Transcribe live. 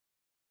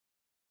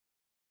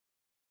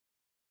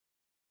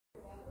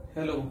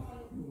Hello,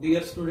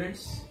 dear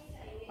students.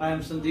 I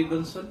am Sandeep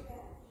Bansal.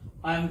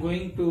 I am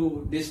going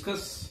to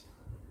discuss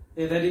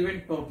a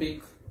relevant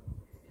topic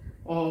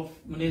of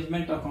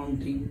management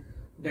accounting,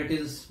 that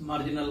is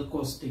marginal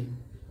costing.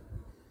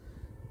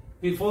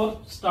 Before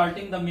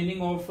starting the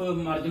meaning of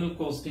marginal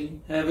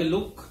costing, have a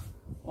look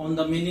on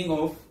the meaning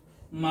of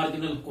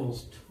marginal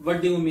cost.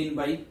 What do you mean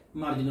by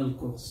marginal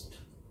cost?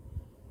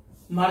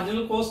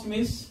 Marginal cost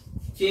means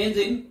change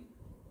in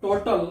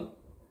total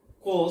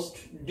cost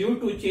due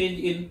to change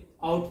in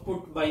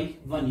output by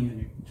 1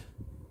 unit.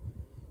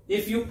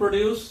 If you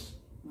produce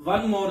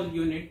one more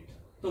unit,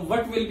 so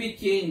what will be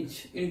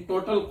change in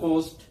total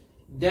cost?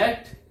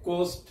 That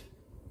cost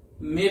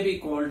may be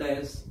called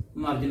as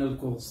marginal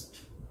cost.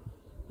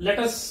 Let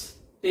us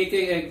take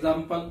an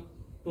example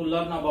to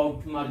learn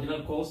about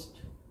marginal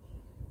cost.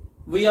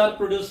 We are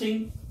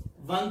producing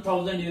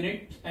 1000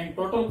 unit and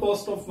total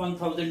cost of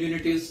 1000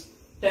 unit is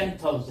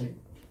 10,000.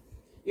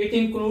 It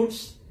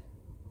includes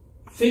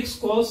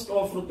fixed cost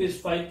of rupees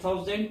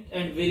 5,000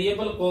 and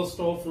variable cost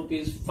of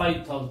rupees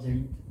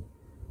 5,000.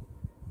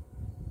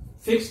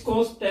 Fixed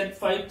cost at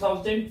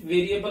 5,000,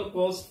 variable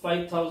cost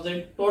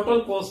 5,000,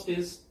 total cost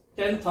is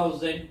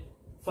 10,000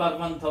 for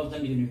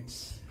 1000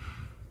 units.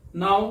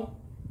 Now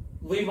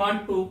we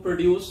want to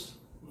produce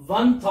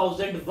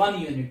 1001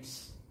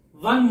 units,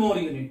 one more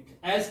unit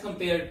as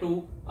compared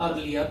to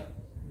earlier.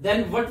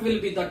 Then what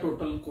will be the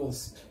total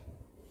cost?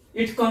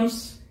 It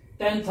comes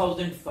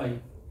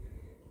 10,005.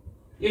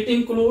 It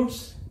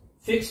includes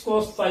fixed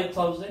cost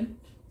 5,000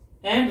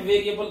 and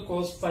variable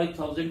cost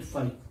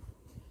 5,005.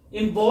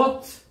 In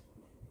both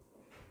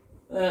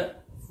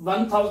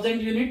 1000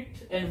 unit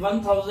and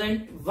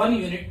 1001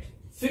 unit,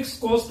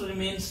 fixed cost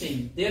remains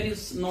same. There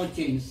is no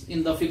change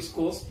in the fixed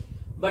cost,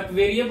 but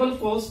variable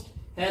cost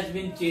has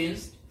been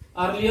changed.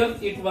 Earlier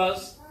it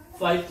was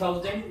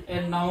 5,000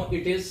 and now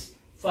it is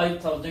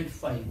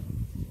 5,005.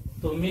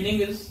 So meaning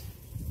is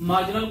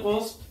marginal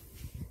cost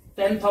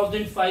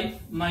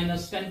 10,005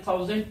 minus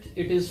 10,000,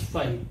 it is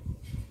 5.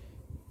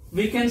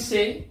 We can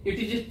say it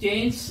is a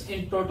change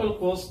in total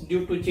cost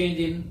due to change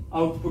in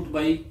output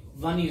by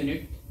 1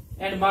 unit,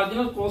 and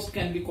marginal cost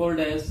can be called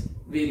as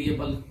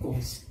variable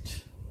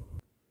cost.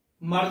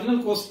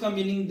 Marginal cost का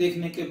meaning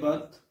देखने के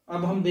बाद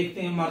अब हम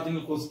देखते हैं marginal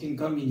costing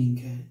का meaning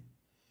क्या है.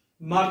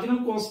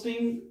 मार्जिनल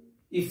कॉस्टिंग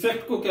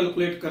इफेक्ट को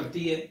कैलकुलेट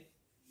करती है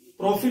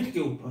प्रॉफिट के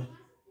ऊपर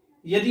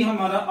यदि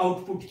हमारा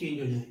आउटपुट चेंज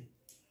हो जाए.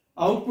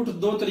 आउटपुट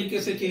दो तरीके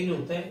से चेंज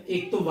होता है,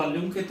 एक तो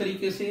वॉल्यूम के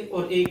तरीके से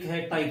और एक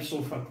है टाइप्स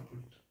ऑफ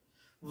आउटपुट.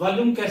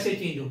 वॉल्यूम कैसे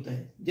चेंज होता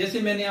है? जैसे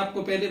मैंने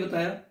आपको पहले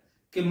बताया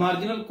कि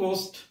मार्जिनल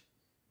कॉस्ट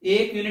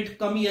एक यूनिट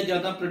कम या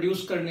ज्यादा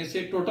प्रोड्यूस करने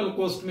से टोटल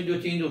कॉस्ट में जो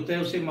चेंज होता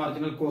है उसे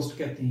मार्जिनल कॉस्ट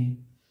कहते हैं.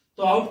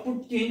 तो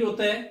आउटपुट चेंज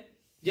होता है,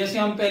 जैसे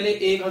हम पहले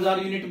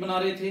 1000 यूनिट बना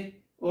रहे थे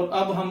और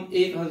अब हम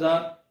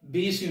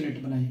 1020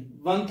 यूनिट बनाए,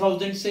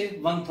 1000 से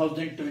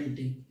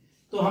 1020,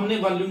 तो हमने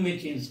वॉल्यूम में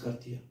चेंज कर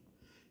दिया.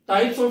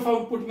 टाइप्स ऑफ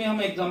आउटपुट में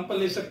हम एग्जांपल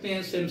ले सकते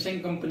हैं सैमसंग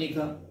कंपनी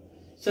का.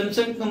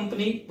 सैमसंग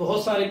कंपनी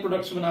बहुत सारे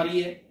प्रोडक्ट्स बना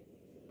रही है,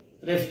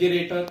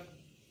 refrigerator,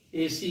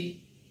 AC,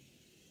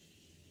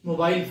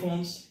 mobile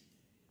phones.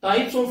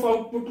 Types of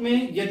output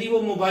में यदि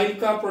वो मोबाइल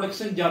का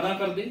प्रोडक्शन ज्यादा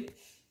कर दे,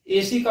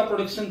 एसी का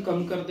प्रोडक्शन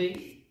कम कर दे,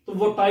 तो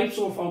वो टाइप्स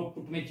ऑफ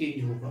आउटपुट में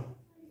चेंज होगा.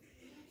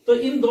 तो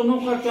इन दोनों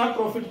का क्या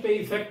प्रॉफिट पे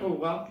इफेक्ट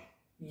होगा,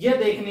 यह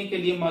देखने के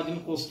लिए मार्जिनल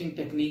कॉस्टिंग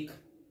टेक्निक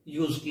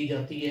यूज की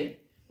जाती है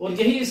और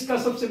यही इसका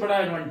सबसे बड़ा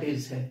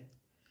एडवांटेज है.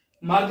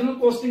 मार्जिनल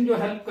कॉस्टिंग जो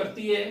हेल्प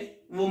करती है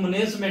वो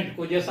मैनेजमेंट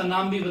को, जैसा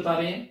नाम भी बता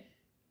रहे हैं,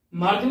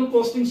 मार्जिनल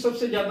कॉस्टिंग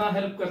सबसे ज्यादा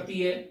हेल्प करती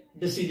है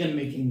डिसीजन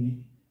मेकिंग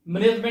में.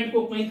 मैनेजमेंट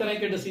को कई तरह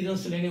के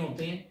डिसीजंस लेने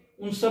होते हैं,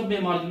 उन सब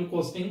में मार्जिनल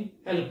कॉस्टिंग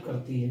हेल्प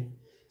करती है.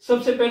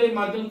 सबसे पहले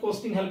मार्जिनल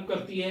कॉस्टिंग हेल्प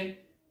करती है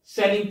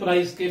सेलिंग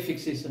प्राइस के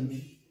फिक्सेशन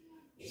में.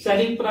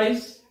 Selling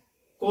price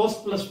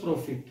cost plus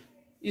profit,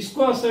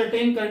 इसको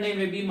असरटेन करने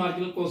में भी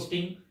मार्जिनल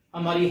कॉस्टिंग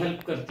हमारी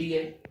हेल्प करती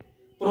है.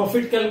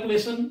 प्रॉफिट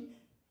कैलकुलेशन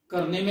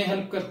करने में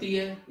हेल्प करती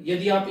है.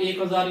 यदि आप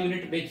 1000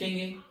 यूनिट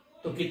बेचेंगे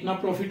तो कितना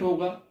प्रॉफिट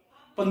होगा,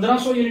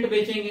 1500 यूनिट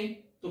बेचेंगे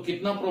तो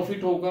कितना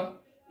प्रॉफिट होगा,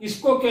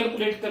 इसको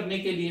कैलकुलेट करने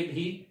के लिए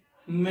भी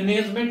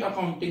मैनेजमेंट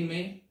अकाउंटिंग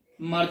में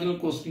मार्जिनल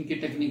कॉस्टिंग की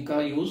टेक्निक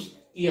का यूज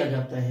किया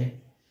जाता है.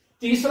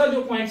 तीसरा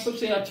जो पॉइंट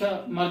सबसे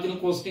अच्छा मार्जिनल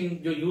कॉस्टिंग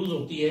जो यूज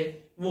होती है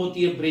वो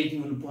होती है ब्रेक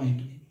इवन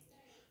पॉइंट.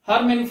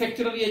 हर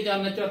मैन्युफैक्चरर ये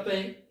जानना चाहता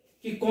है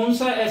कि कौन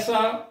सा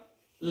ऐसा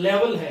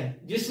लेवल है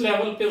जिस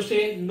लेवल पे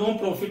उसे नो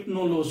प्रॉफिट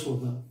नो लॉस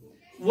होगा.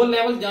 वो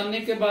लेवल जानने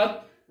के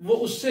बाद वो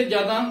उससे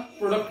ज्यादा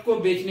प्रोडक्ट को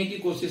बेचने की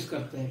कोशिश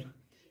करता है.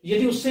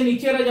 यदि उससे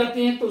नीचे रह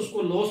जाते हैं तो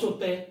उसको लॉस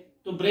होता है.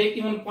 तो ब्रेक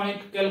इवन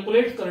पॉइंट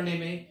कैलकुलेट करने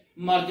में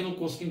मार्जिनल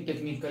कॉस्टिंग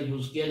टेक्निक का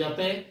यूज किया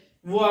जाता है.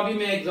 वो अभी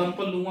मैं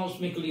एग्जांपल लूंगा,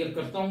 उसमें क्लियर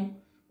करता हूं.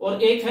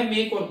 और एक है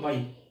मेक और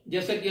बाई.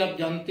 जैसा कि आप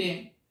जानते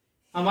हैं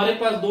हमारे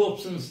पास दो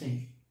ऑप्शन हैं.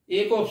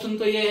 एक ऑप्शन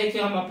तो यह है कि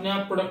हम अपने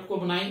आप प्रोडक्ट को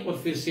बनाएं और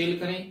फिर सेल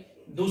करें.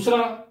 दूसरा,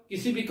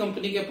 किसी भी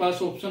कंपनी के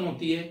पास ऑप्शन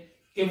होती है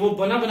कि वो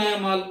बना बनाया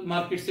माल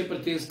मार्केट से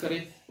परचेज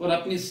करे और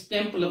अपनी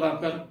स्टैंप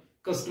लगाकर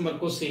कस्टमर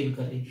को सेल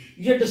करे।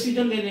 ये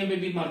डिसीजन लेने में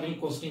भी मार्जिनल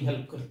कॉस्टिंग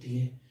हेल्प करती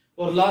है।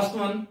 और last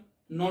one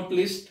not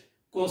list,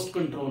 cost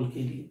control के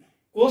लिए।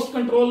 कॉस्ट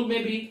कंट्रोल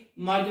में भी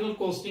मार्जिनल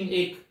कॉस्टिंग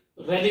एक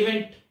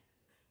रेलिवेंट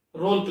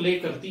रोल प्ले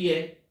करती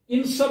है।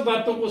 इन सब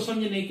बातों को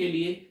समझने के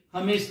लिए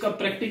हमें इसका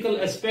प्रैक्टिकल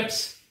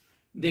एस्पेक्ट्स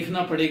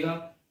देखना पड़ेगा।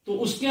 तो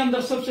उसके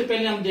अंदर सबसे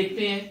पहले हम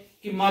देखते हैं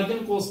कि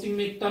मार्जिनल कॉस्टिंग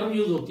में एक टर्म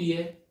यूज होती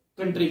है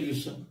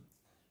कंट्रीब्यूशन।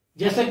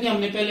 जैसा कि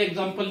हमने पहले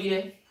एग्जांपल लिया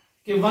है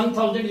कि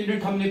 1000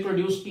 यूनिट हमने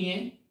प्रोड्यूस किए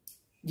हैं,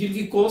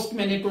 जिनकी कॉस्ट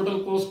मैंने टोटल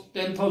कॉस्ट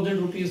 10,000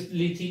 रुपीज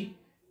ली थी।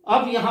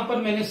 अब यहां पर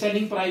मैंने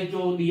सेलिंग प्राइस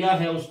जो लिया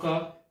है उसका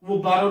वो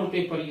 12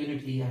 रुपए पर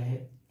यूनिट लिया है।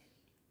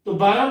 तो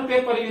 12 रुपए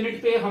पर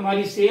यूनिट पे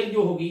हमारी सेल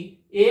जो होगी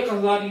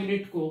 1000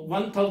 यूनिट को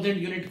 1000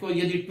 यूनिट को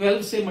यदि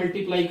 12 से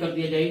मल्टीप्लाई कर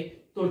दिया जाए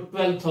तो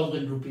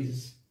 12,000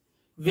 रुपीज।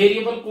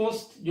 वेरिएबल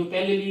कॉस्ट जो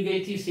पहले ली गई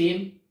थी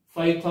सेम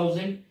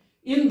 5,000।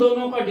 इन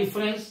दोनों का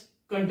डिफरेंस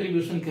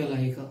कंट्रीब्यूशन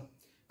कहलाएगा।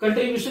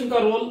 कंट्रीब्यूशन का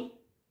रोल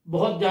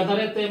बहुत ज्यादा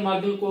रहता है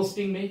मार्जिनल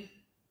कॉस्टिंग में।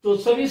 तो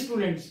सभी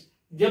स्टूडेंट्स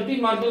जब भी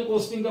मार्जिनल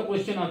कॉस्टिंग का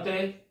क्वेश्चन आता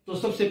है तो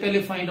सबसे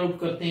पहले फाइंड आउट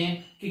करते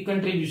हैं कि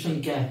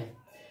कंट्रीब्यूशन क्या है।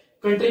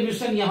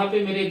 कंट्रीब्यूशन यहाँ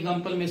पे मेरे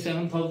एग्जांपल में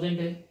 7,000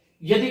 है।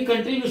 यदि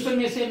कंट्रीब्यूशन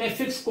में से मैं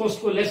फिक्स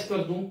कॉस्ट को लेस कर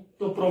दूं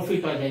तो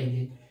प्रॉफिट आ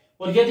जाएंगे,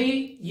 और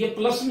यदि ये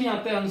प्लस में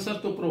आता है आंसर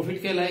तो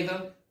प्रॉफिट कहलाएगा,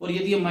 और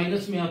यदि ये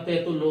माइनस में आता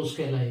है तो लॉस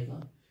कहलाएगा।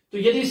 तो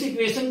यदि इस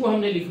इक्वेशन को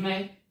हमने लिखना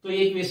है तो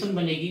ये इक्वेशन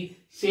बनेगी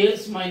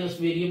sales minus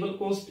variable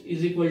cost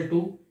is equal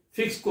to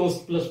fix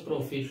cost plus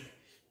profit,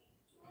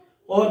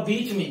 और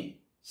बीच में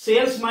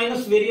सेल्स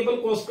माइनस वेरिएबल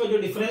कॉस्ट का जो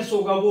डिफरेंस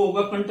होगा वो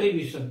होगा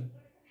कंट्रीब्यूशन।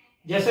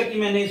 जैसा कि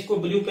मैंने इसको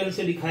ब्लू पेन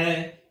से दिखाया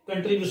है,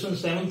 कंट्रीब्यूशन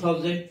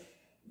 7,000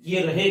 ये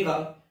रहेगा।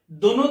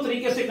 दोनों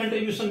तरीके से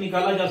कंट्रीब्यूशन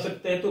निकाला जा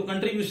सकता है। तो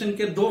कंट्रीब्यूशन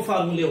के दो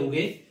फार्मूले हो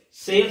गए,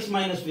 सेल्स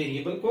माइनस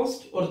वेरिएबल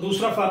कॉस्ट, और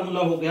दूसरा फार्मूला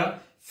हो गया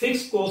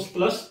फिक्स कॉस्ट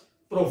प्लस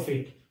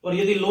प्रॉफिट, और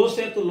यदि लॉस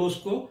है तो लॉस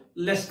को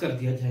लेस कर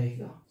दिया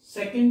जाएगा।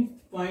 सेकंड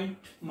पॉइंट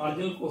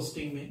मार्जिनल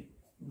कॉस्टिंग में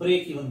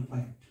ब्रेक इवन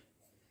पॉइंट।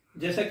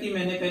 जैसा कि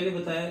मैंने पहले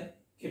बताया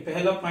कि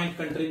पहला पॉइंट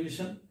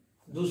कंट्रीब्यूशन,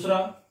 दूसरा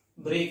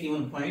ब्रेक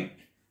इवन पॉइंट,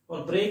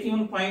 और break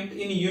even point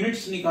in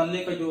units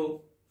निकालने का जो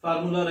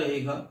फार्मूला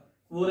रहेगा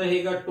वो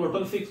रहेगा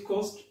total fix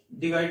cost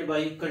divide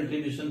by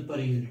contribution per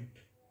unit.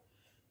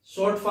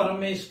 Short form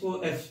में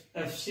इसको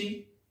एफसी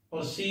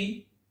और सी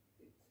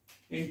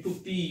इंटू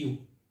पीयू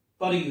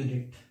पर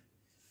यूनिट।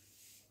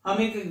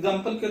 हम एक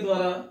एग्जांपल के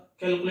द्वारा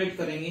कैलकुलेट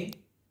करेंगे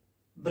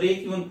break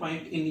even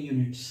point in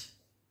units.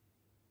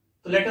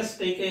 तो let us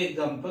take a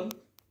example.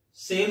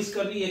 Sales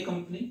कर रही है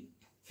कंपनी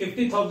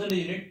 50,000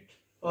 यूनिट,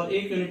 और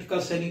एक यूनिट का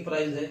सेलिंग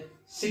प्राइस है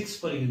 6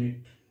 per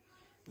unit.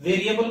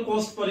 Variable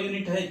cost per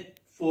unit है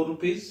 4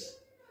 रुपीज,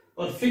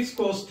 और फिक्स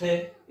कॉस्ट है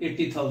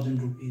 80,000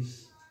 रुपीज।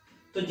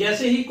 तो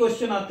जैसे ही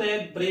क्वेश्चन आता है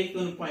ब्रेक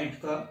इवन पॉइंट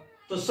का,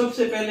 तो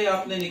सबसे पहले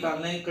आपने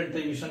निकालना है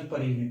कंट्रीब्यूशन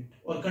पर यूनिट,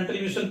 और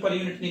कंट्रीब्यूशन पर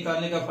यूनिट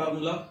निकालने का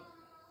formula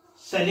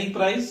selling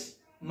price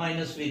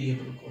minus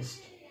variable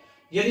cost.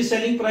 यदि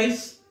सेलिंग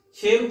प्राइस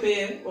 6 रुपए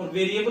है और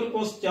वेरिएबल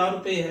कॉस्ट 4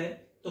 रुपए है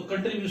तो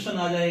कंट्रीब्यूशन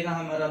आ जाएगा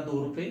हमारा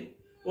 2 रुपए।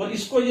 और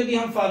इसको यदि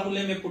हम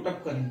फार्मूले में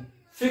पुटअप करें,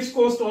 फिक्स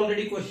कॉस्ट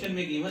ऑलरेडी क्वेश्चन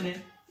में गिवन है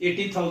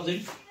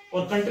 80,000,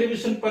 और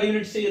कंट्रीब्यूशन पर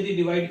यूनिट से यदि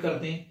डिवाइड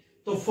करते हैं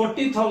तो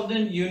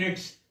 40,000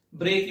 यूनिट्स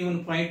ब्रेक इवन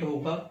पॉइंट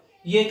होगा।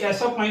 ये एक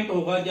ऐसा पॉइंट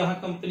होगा जहां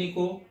कंपनी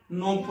को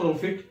नो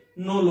प्रॉफिट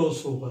नो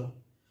लॉस होगा,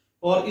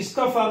 और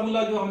इसका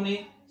फार्मूला जो हमने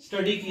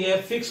स्टडी किया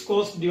है fix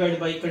cost divide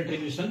by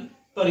contribution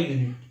per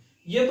unit.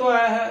 ये तो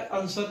आया है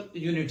आंसर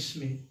यूनिट्स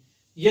में।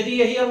 यदि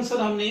यही आंसर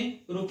हमने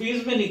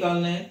रुपीज में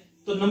निकालना है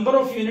तो नंबर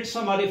ऑफ यूनिट्स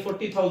हमारे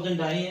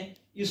 40,000 आए हैं,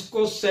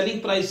 इसको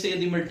सेलिंग प्राइस से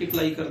यदि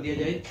मल्टीप्लाई कर दिया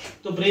जाए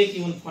तो ब्रेक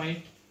इवन पॉइंट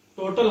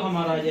टोटल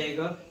हमारा आ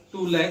जाएगा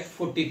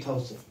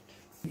 2,40,000।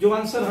 जो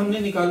आंसर हमने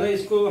निकाला है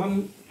इसको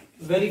हम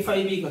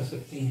वेरीफाई भी कर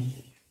सकते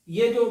हैं।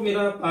 ये जो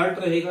मेरा पार्ट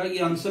रहेगा ये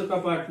आंसर का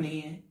पार्ट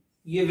नहीं है,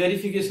 ये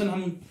वेरिफिकेशन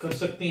हम कर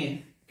सकते हैं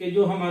कि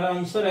जो हमारा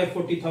आंसर है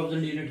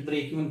 40,000 यूनिट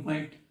ब्रेक इवन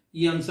पॉइंट,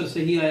 ये आंसर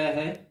सही आया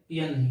है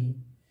या नहीं।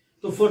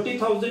 तो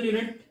 40,000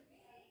 यूनिट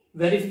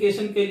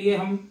वेरिफिकेशन के लिए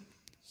हम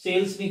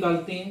सेल्स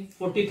निकालते हैं।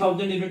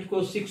 40,000 यूनिट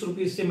को 6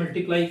 रुपीज से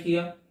मल्टीप्लाई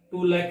किया,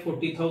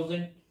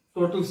 2,40,000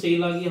 टोटल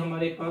सेल आ गई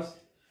हमारे पास।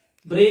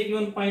 ब्रेक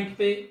इवन पॉइंट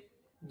पे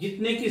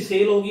जितने की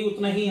सेल होगी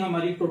उतना ही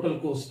हमारी टोटल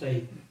कॉस्ट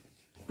आएगी।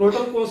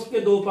 टोटल कॉस्ट के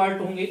दो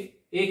पार्ट होंगे,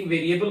 एक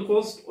वेरिएबल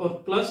कॉस्ट और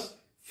प्लस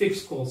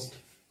फिक्स कॉस्ट।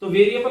 तो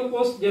वेरिएबल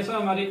कॉस्ट जैसा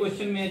हमारे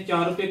क्वेश्चन में है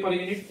 4 रुपए पर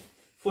यूनिट,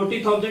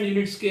 40,000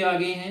 यूनिट्स के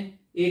आगे हैं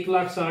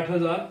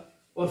 1,60,000,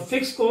 और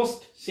फिक्स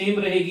कॉस्ट सेम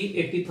रहेगी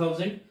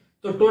 80,000।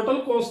 तो टोटल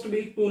कॉस्ट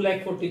भी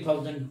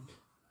 2,40,000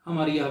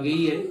 हमारी आ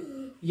गई है,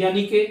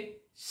 यानी कि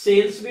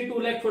सेल्स भी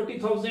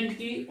 2,40,000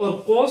 की और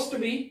कॉस्ट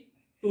भी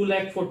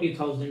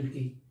 2,40,000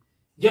 की।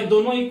 जब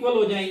दोनों इक्वल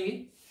हो जाएंगे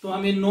तो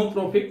हमें नो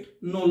प्रॉफिट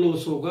नो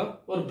लॉस होगा,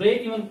 और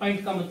ब्रेक इवन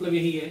पॉइंट का मतलब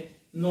यही है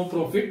नो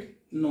प्रॉफिट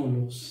नो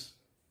लॉस।